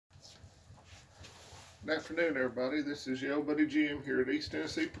Good afternoon, everybody. This is your old buddy Jim here at East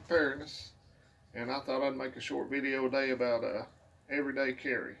Tennessee Preparedness, and I thought I'd make a short video today about everyday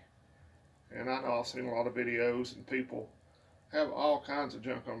carry. And I know I've seen a lot of videos, and people have all kinds of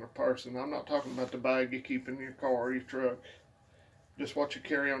junk on their person. I'm not talking about the bag you keep in your car or your truck, just what you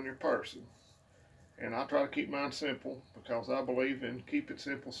carry on your person. And I try to keep mine simple because I believe in keep it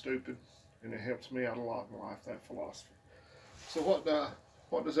simple, stupid, and it helps me out a lot in life, that philosophy. So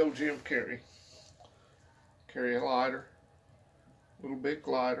what does old Jim carry? Carry a lighter, little big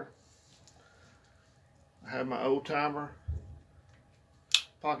lighter. I have my old timer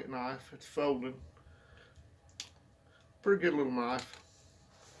pocket knife. It's folded. Pretty good little knife.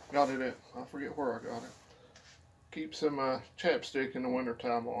 Got it at, I forget where I got it. Keep some chapstick in the winter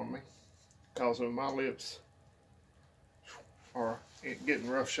time on me because of my lips are getting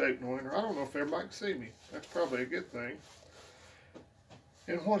rough shape in the winter. I don't know if everybody can see me. That's probably a good thing.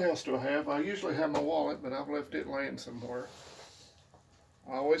 And what else do I have? I usually have my wallet, but I've left it laying somewhere.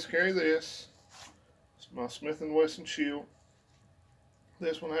 I always carry this. It's my Smith & Wesson shield.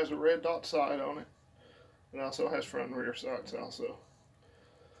 This one has a red dot sight on it. It also has front and rear sights also.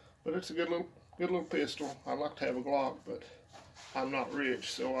 But it's a good little pistol. I'd like to have a Glock, but I'm not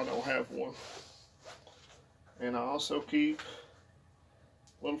rich, so I don't have one. And I also keep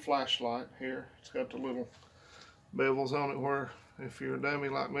a little flashlight here. It's got the little bevels on it where if you're a dummy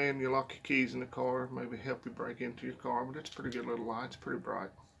like me and you lock your keys in the car, maybe help you break into your car. But it's a pretty good little light. It's pretty bright.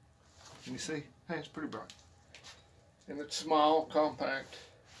 Can you see? Hey, it's pretty bright. And it's small, compact.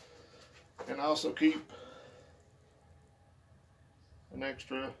 And I also keep an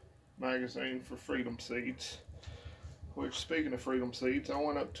extra magazine for freedom seeds. Which, speaking of freedom seeds, I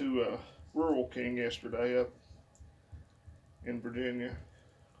went up to Rural King yesterday up in Virginia,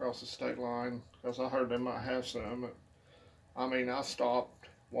 across the state line, because I heard they might have some. I mean, I stopped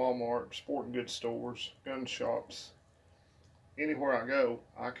Walmart, sporting goods stores, gun shops. Anywhere I go,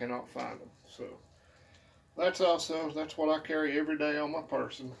 I cannot find them. So that's what I carry every day on my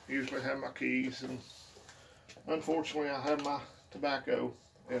person. Usually have my keys, and unfortunately I have my tobacco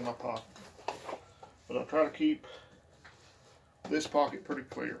in my pocket. But I try to keep this pocket pretty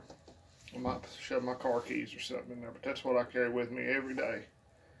clear. I might shove my car keys or something in there, but that's what I carry with me every day.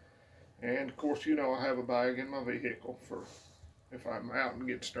 And of course, you know, I have a bag in my vehicle for if I'm out and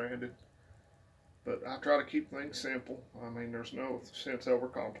get stranded. But I try to keep things simple. I mean, there's no sense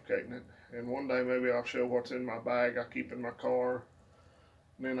overcomplicating it. And one day maybe I'll show what's in my bag I keep in my car.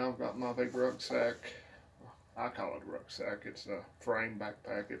 And then I've got my big rucksack. I call it a rucksack. It's a frame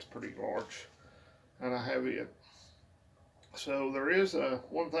backpack. It's pretty large. And I have it. So there is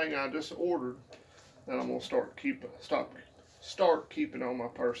one thing I just ordered that I'm gonna start keeping on my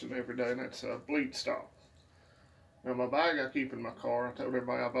person every day, and that's a bleed stop. Now my bag I keep in my car, I told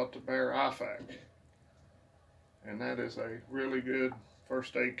everybody about the Bear IFAC, and that is a really good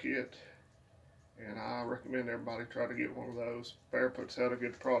first aid kit, and I recommend everybody try to get one of those. Bear puts out a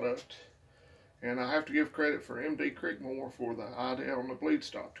good product, and I have to give credit for MD Crickmore for the idea on the bleed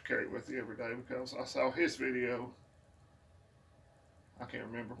stop to carry with you every day, because I saw his video. I can't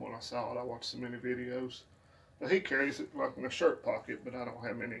remember when I saw it. I watched so many videos. But he carries it like in a shirt pocket, but I don't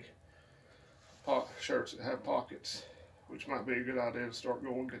have many shirts that have pockets, which might be a good idea to start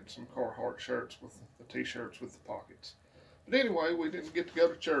going getting some Carhartt shirts with the t-shirts with the pockets. But anyway, we didn't get to go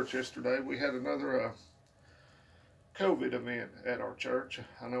to church yesterday. We had another COVID event at our church.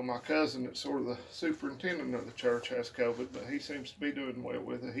 I know my cousin, that's sort of the superintendent of the church, has COVID, but he seems to be doing well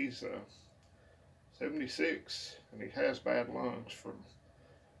with it. He's 76, and he has bad lungs from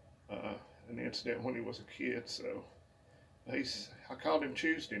an incident when he was a kid. So I called him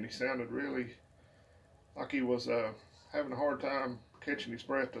Tuesday, and he sounded really like he was having a hard time catching his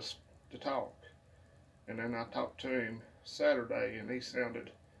breath to talk. And then I talked to him Saturday, and he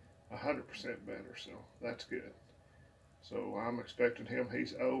sounded 100% better, so that's good. So I'm expecting him.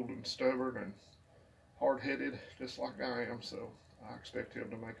 He's old and stubborn and hard-headed, just like I am, so I expect him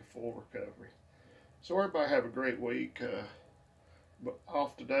to make a full recovery. So everybody have a great week. But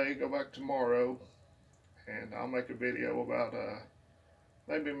off today, go back tomorrow, and I'll make a video about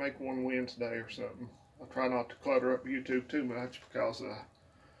maybe make one Wednesday or something. I'll try not to clutter up YouTube too much, because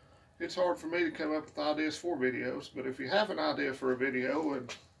it's hard for me to come up with ideas for videos. But if you have an idea for a video,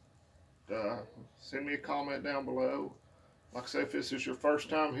 and send me a comment down below. Like I say, if this is your first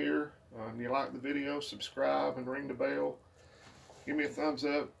time here and you like the video, subscribe and ring the bell. Give me a thumbs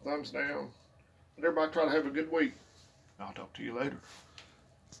up, thumbs down. But everybody try to have a good week. I'll talk to you later.